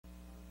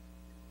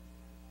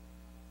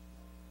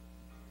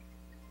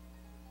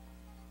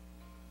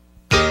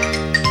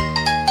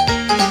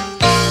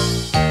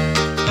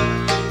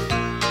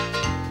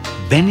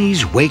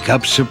Benny's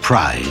Wake-Up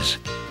Surprise.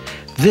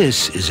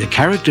 This is a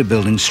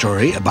character-building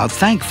story about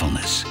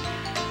thankfulness.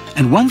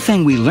 And one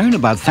thing we learn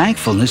about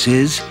thankfulness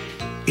is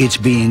it's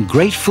being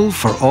grateful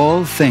for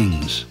all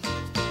things.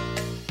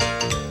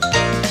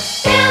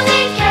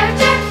 Building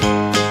character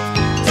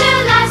to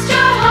last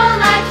your whole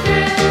life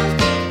through.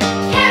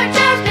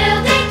 Character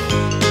building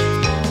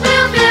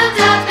will build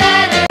a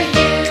better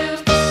you.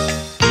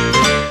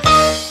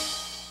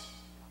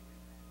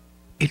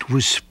 It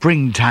was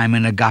springtime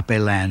in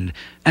Agape-land,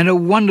 and a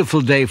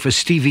wonderful day for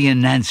Stevie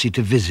and Nancy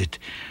to visit.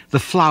 The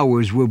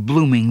flowers were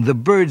blooming, the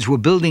birds were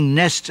building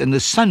nests, and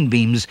the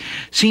sunbeams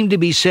seemed to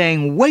be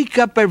saying, "Wake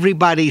up,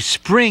 everybody,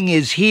 spring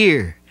is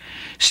here."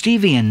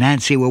 Stevie and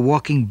Nancy were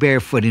walking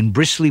barefoot in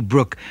Bristly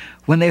Brook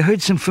when they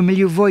heard some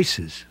familiar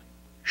voices.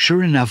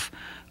 Sure enough,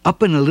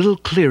 up in a little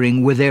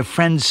clearing were their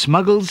friends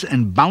Smuggles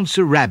and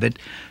Bouncer Rabbit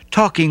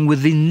talking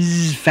with the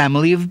Nz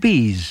family of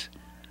bees.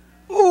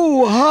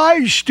 "Oh,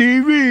 hi,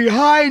 Stevie.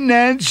 Hi,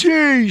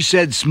 Nancy,"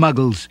 said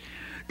Smuggles.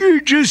 "You're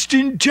just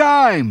in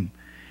time."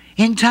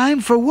 "In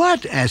time for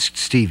what?" asked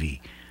Stevie.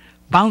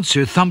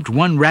 Bouncer thumped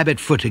one rabbit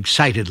foot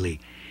excitedly.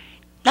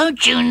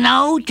 "Don't you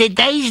know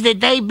today's the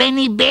day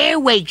Benny Bear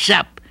wakes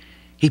up?"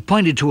 He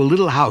pointed to a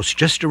little house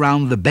just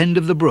around the bend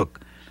of the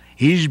brook.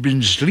 "He's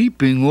been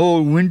sleeping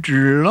all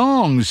winter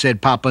long,"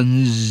 said Papa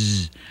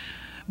Nz.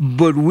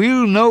 "But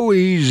we'll know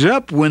he's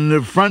up when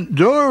the front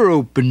door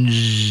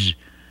opens."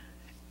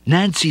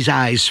 Nancy's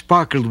eyes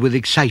sparkled with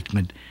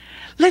excitement.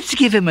 "Let's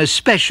give him a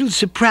special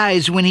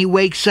surprise when he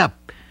wakes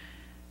up."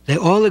 They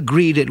all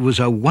agreed it was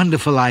a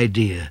wonderful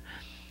idea.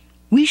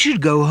 "We should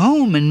go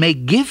home and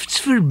make gifts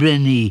for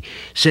Benny,"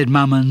 said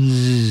Mama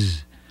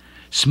Nz.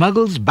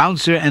 Smuggles,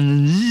 Bouncer, and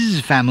the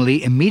Nz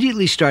family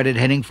immediately started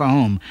heading for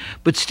home,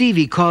 but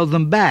Stevie called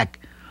them back.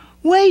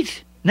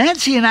 "Wait,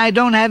 Nancy and I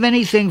don't have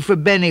anything for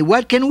Benny.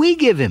 What can we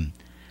give him?"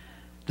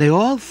 They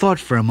all thought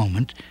for a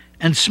moment,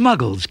 and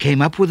Smuggles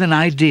came up with an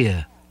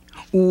idea.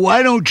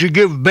 "Why don't you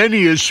give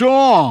Benny a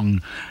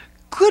song?"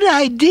 "Good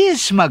idea,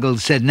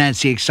 Smuggles," said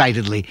Nancy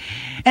excitedly.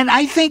 "And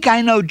I think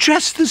I know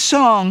just the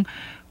song,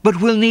 but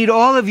we'll need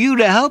all of you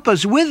to help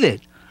us with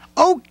it."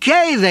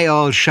 "Okay," they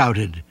all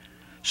shouted.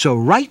 So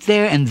right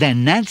there and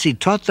then Nancy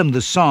taught them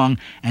the song,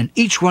 and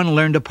each one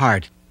learned a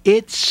part.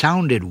 It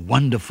sounded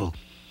wonderful.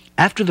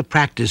 After the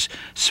practice,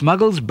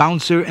 Smuggles,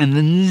 Bouncer, and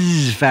the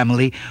Nz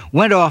family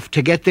went off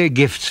to get their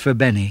gifts for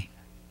Benny.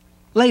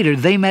 Later,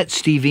 they met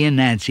Stevie and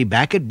Nancy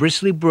back at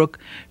Bristly Brook,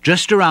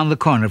 just around the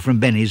corner from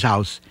Benny's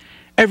house.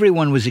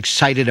 Everyone was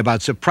excited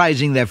about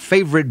surprising their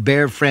favorite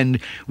bear friend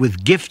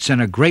with gifts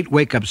and a great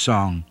wake-up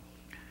song.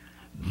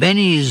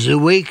 "Benny is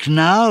awake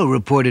now,"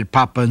 reported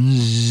Papa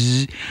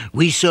Nz.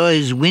 "We saw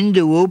his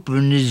window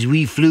open as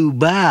we flew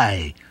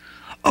by."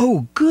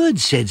 "Oh, good,"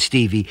 said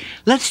Stevie.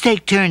 "Let's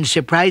take turns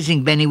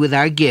surprising Benny with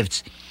our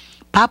gifts.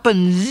 Papa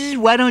Nz,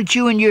 why don't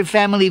you and your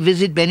family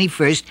visit Benny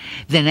first,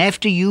 then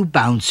after you,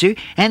 Bouncer,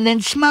 and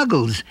then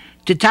Smuggles.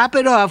 To top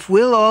it off,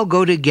 we'll all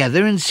go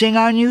together and sing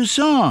our new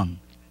song."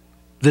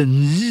 The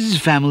Nz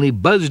family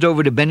buzzed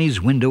over to Benny's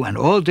window and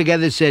all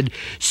together said,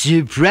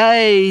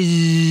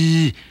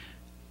 "Surprise!"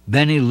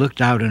 Benny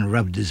looked out and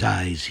rubbed his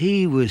eyes.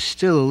 He was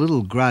still a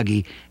little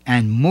groggy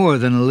and more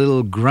than a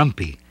little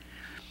grumpy.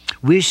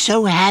 "We're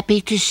so happy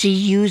to see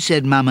you,"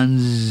 said Mama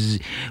Nz.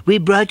 "We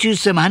brought you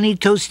some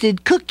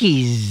honey-toasted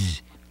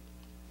cookies."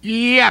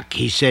 "Yuck,"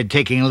 he said,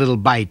 taking a little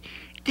bite.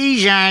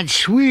 "These aren't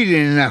sweet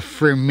enough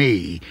for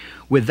me."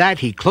 With that,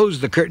 he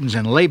closed the curtains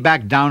and lay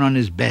back down on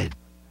his bed.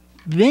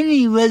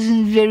 "Benny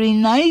wasn't very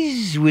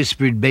nice,"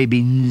 whispered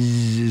Baby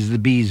Nz as the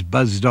bees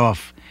buzzed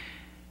off.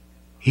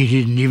 "He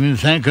didn't even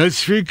thank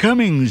us for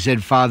coming,"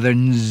 said Father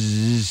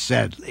Nz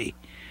sadly.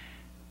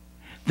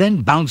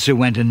 Then Bouncer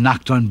went and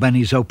knocked on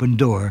Benny's open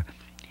door.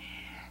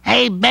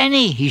 "Hey,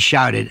 Benny," he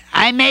shouted,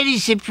 "I made a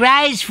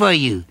surprise for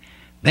you."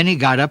 Benny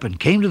got up and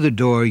came to the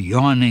door,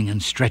 yawning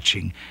and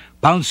stretching.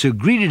 Bouncer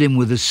greeted him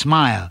with a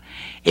smile.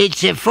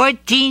 "It's a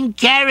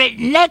 14-carat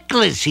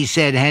necklace," he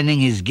said,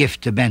 handing his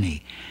gift to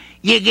Benny.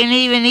 "You can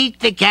even eat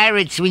the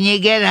carrots when you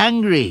get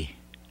hungry."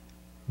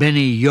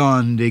 Benny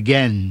yawned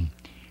again.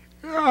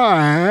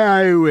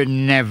 "I would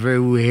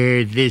never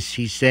wear this,"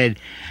 he said.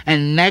 "A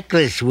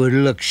necklace would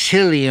look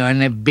silly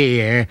on a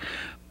bear."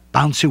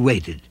 Bouncer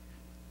waited.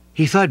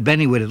 He thought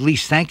Benny would at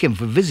least thank him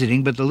for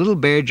visiting, but the little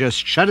bear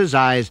just shut his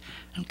eyes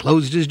and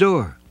closed his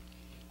door.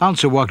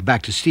 Bouncer walked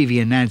back to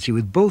Stevie and Nancy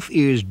with both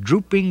ears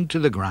drooping to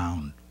the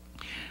ground.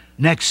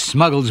 Next,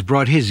 Smuggles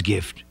brought his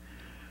gift.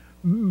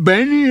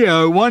 "Benny,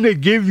 I want to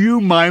give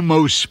you my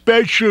most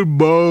special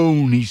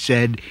bone," he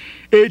said.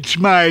 "It's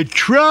my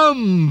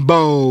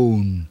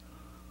trombone."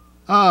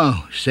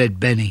 "Oh," said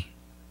Benny.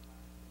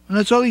 And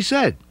that's all he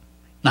said.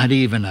 Not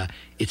even a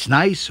 "it's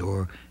nice"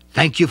 or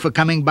 "thank you for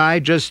coming by,"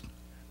 just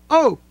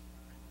 "oh."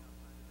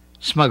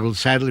 Smuggles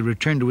sadly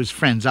returned to his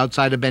friends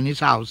outside of Benny's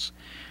house.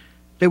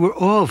 They were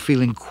all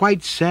feeling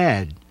quite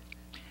sad.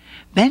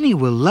 "Benny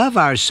will love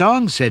our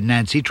song," said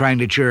Nancy, trying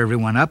to cheer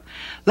everyone up.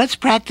 "Let's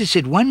practice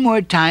it one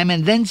more time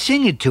and then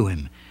sing it to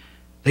him."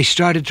 They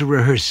started to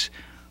rehearse,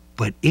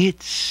 but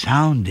it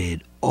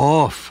sounded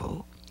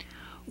awful.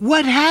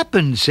 "What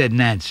happened?" said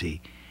Nancy.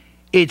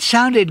 "It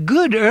sounded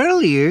good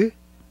earlier."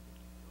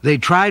 They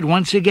tried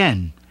once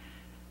again,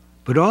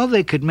 but all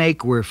they could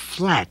make were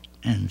flat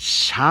and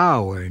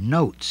sour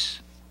notes.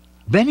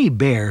 Benny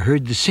Bear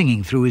heard the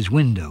singing through his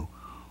window.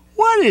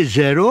 "What is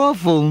that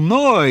awful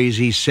noise?"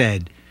 he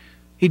said.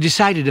 He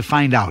decided to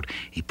find out.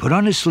 He put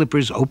on his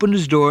slippers, opened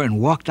his door, and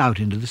walked out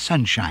into the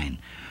sunshine.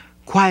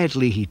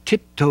 Quietly he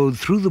tiptoed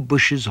through the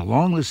bushes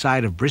along the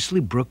side of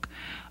Bristly Brook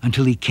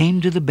until he came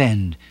to the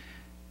bend.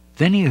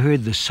 Then he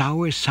heard the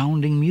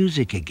sour-sounding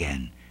music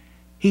again.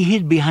 He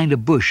hid behind a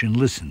bush and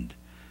listened.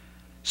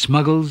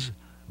 Smuggles,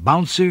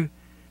 Bouncer,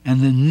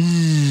 and the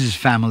Zzz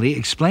family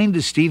explained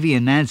to Stevie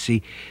and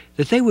Nancy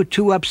that they were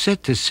too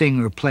upset to sing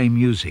or play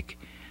music.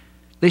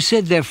 They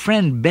said their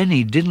friend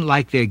Benny didn't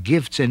like their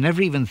gifts and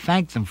never even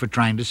thanked them for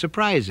trying to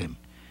surprise him.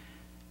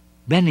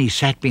 Benny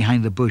sat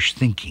behind the bush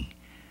thinking.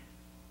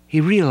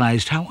 He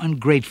realized how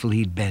ungrateful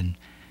he'd been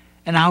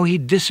and how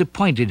he'd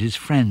disappointed his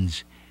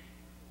friends.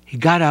 He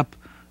got up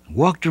and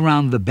walked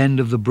around the bend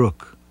of the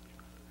brook.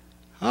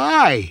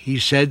 "Hi," he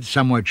said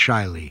somewhat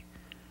shyly.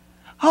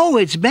 "Oh,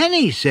 it's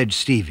Benny," said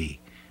Stevie.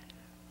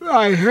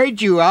 "I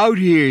heard you out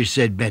here,"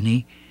 said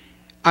Benny.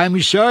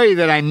 "I'm sorry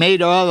that I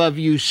made all of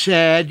you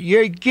sad.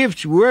 Your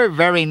gifts were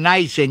very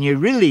nice, and you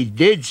really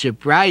did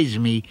surprise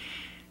me."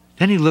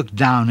 Then he looked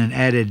down and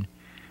added,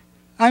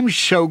 "I'm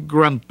so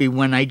grumpy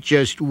when I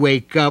just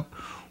wake up.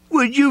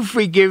 Would you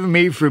forgive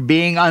me for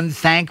being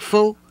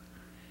unthankful?"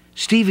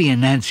 Stevie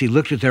and Nancy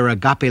looked at their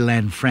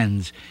Agape-land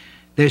friends.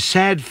 Their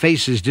sad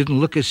faces didn't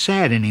look as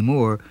sad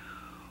anymore.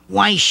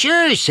 "Why,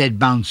 sure," said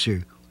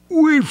Bouncer.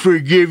 "We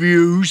forgive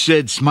you,"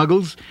 said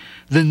Smuggles.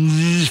 The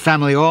Zzz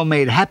family all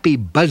made happy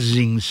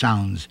buzzing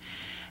sounds.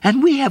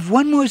 "And we have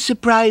one more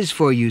surprise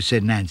for you,"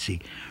 said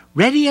Nancy.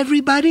 "Ready,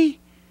 everybody?"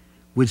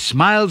 With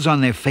smiles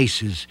on their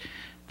faces,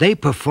 they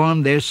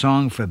performed their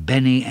song for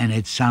Benny, and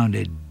it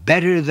sounded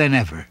better than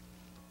ever.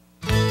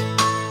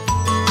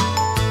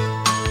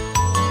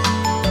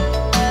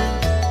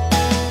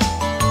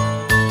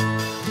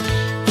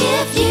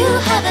 If you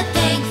have a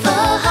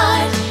thankful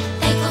heart,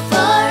 thankful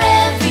for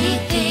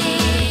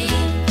everything,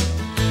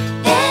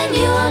 then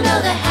you'll know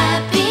the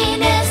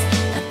happiness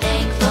a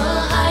thankful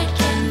heart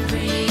can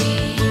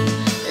bring.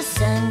 The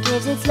sun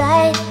gives its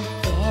light,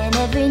 and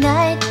every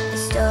night the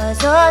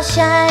stars all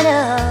shine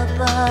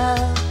above.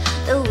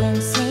 The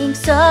wind sings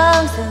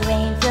songs, the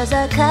rain fills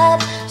our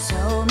cup,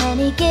 so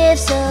many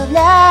gifts of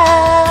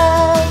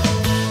love.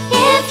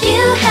 If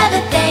you have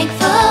a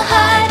thankful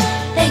heart,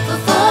 thankful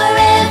for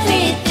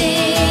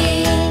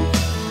everything,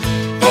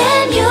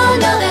 then you'll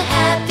know the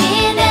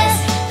happiness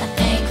a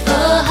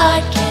thankful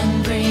heart can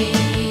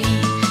bring.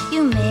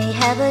 You may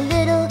have a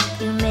little,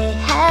 you may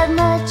have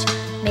much,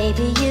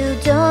 maybe you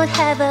don't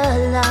have a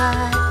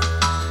lot,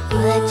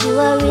 but you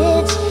are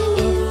rich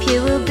if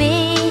you will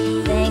be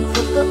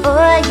thankful for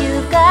all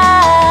you've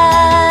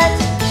got.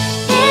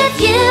 If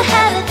you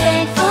have a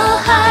thankful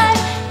heart,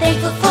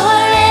 thankful for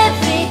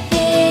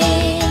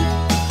everything,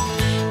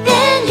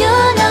 then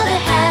you'll know the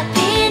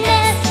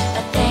happiness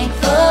a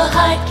thankful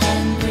heart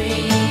can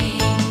bring.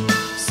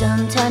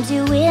 Sometimes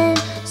you win,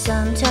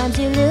 sometimes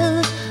you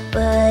lose,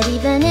 but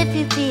even if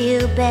you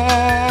feel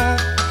bad,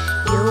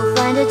 you'll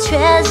find a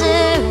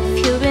treasure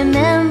if you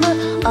remember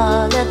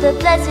all of the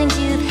blessings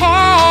you've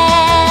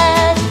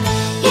had.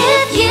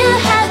 If you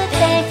have a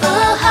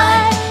thankful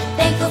heart,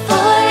 thankful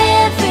for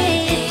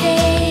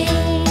everything,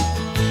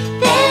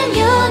 then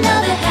you'll know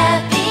the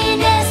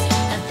happiness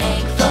a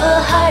thankful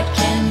heart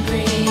can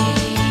bring.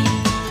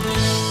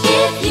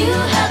 If you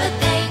have a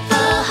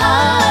thankful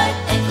heart,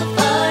 thankful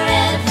for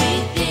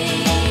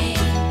everything,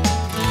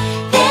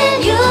 then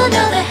you'll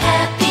know the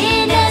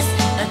happiness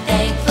a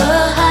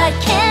thankful heart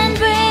can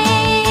bring.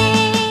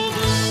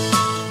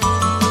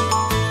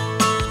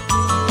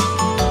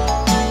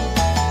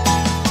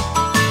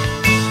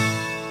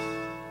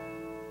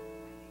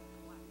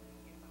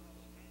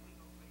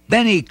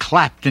 Benny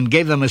clapped and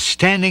gave them a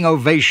standing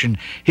ovation.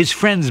 His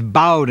friends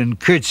bowed and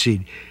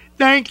curtsied.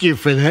 "Thank you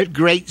for that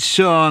great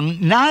song.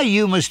 Now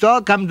you must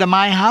all come to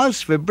my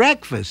house for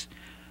breakfast."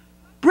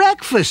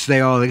 "Breakfast!"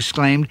 they all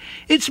exclaimed.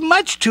 "It's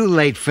much too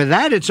late for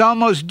that. It's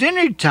almost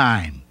dinner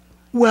time."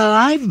 "Well,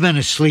 I've been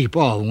asleep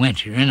all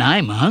winter, and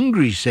I'm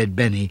hungry," said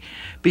Benny.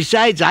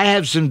 "Besides, I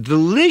have some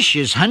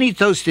delicious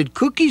honey-toasted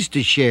cookies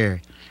to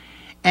share."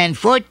 "And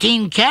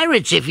 14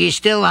 carrots if you're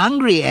still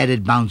hungry,"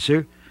 added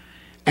Bouncer.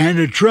 "And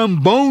a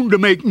trombone to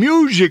make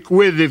music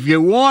with if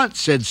you want,"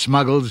 said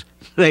Smuggles.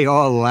 They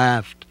all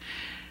laughed.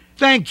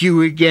 "Thank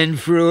you again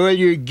for all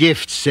your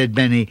gifts," said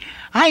Benny.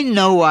 "I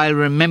know I'll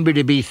remember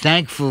to be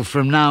thankful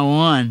from now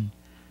on."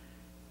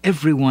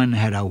 Everyone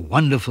had a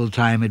wonderful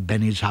time at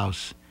Benny's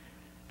house.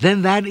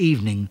 Then that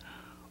evening,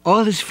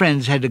 all his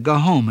friends had to go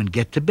home and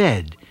get to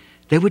bed.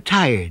 They were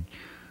tired.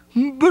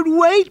 "But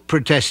wait,"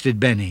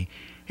 protested Benny.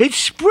 "It's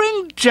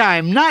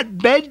springtime, not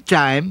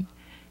bedtime."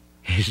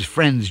 His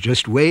friends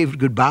just waved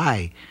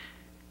goodbye.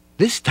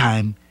 This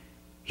time,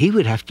 he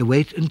would have to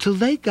wait until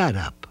they got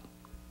up.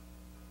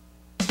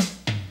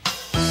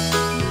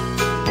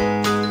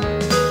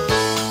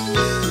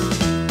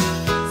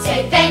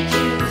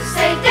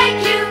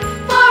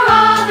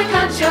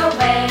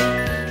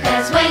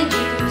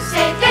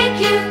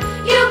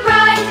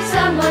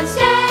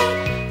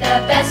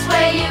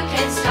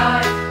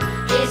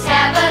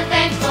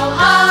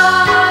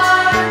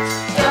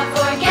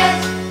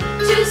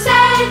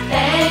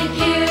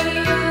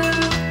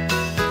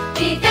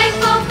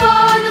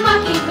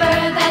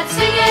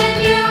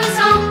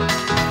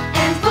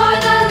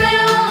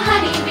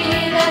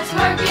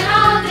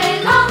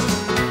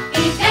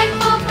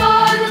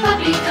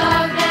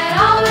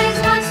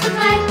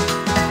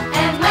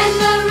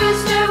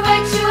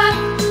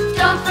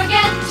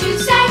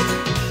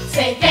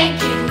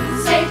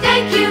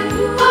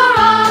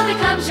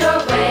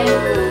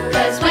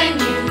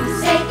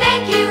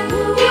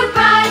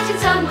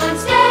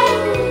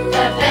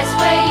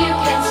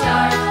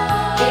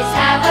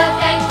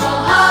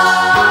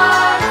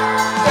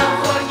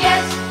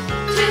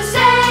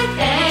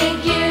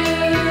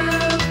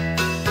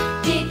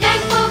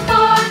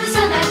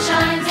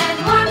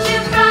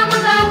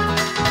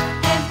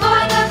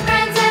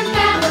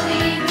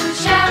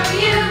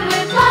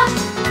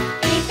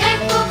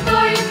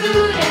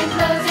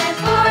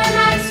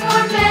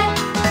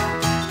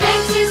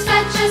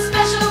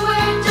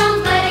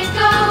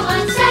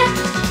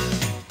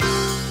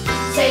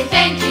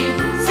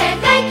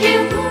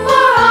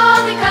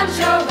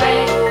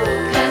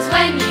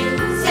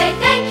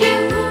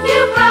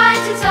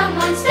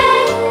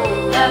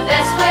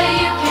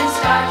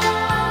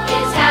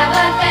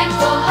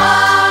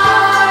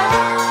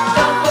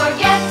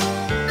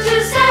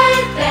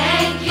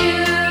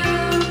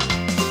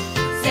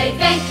 say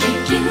thank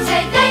you to,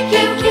 say thank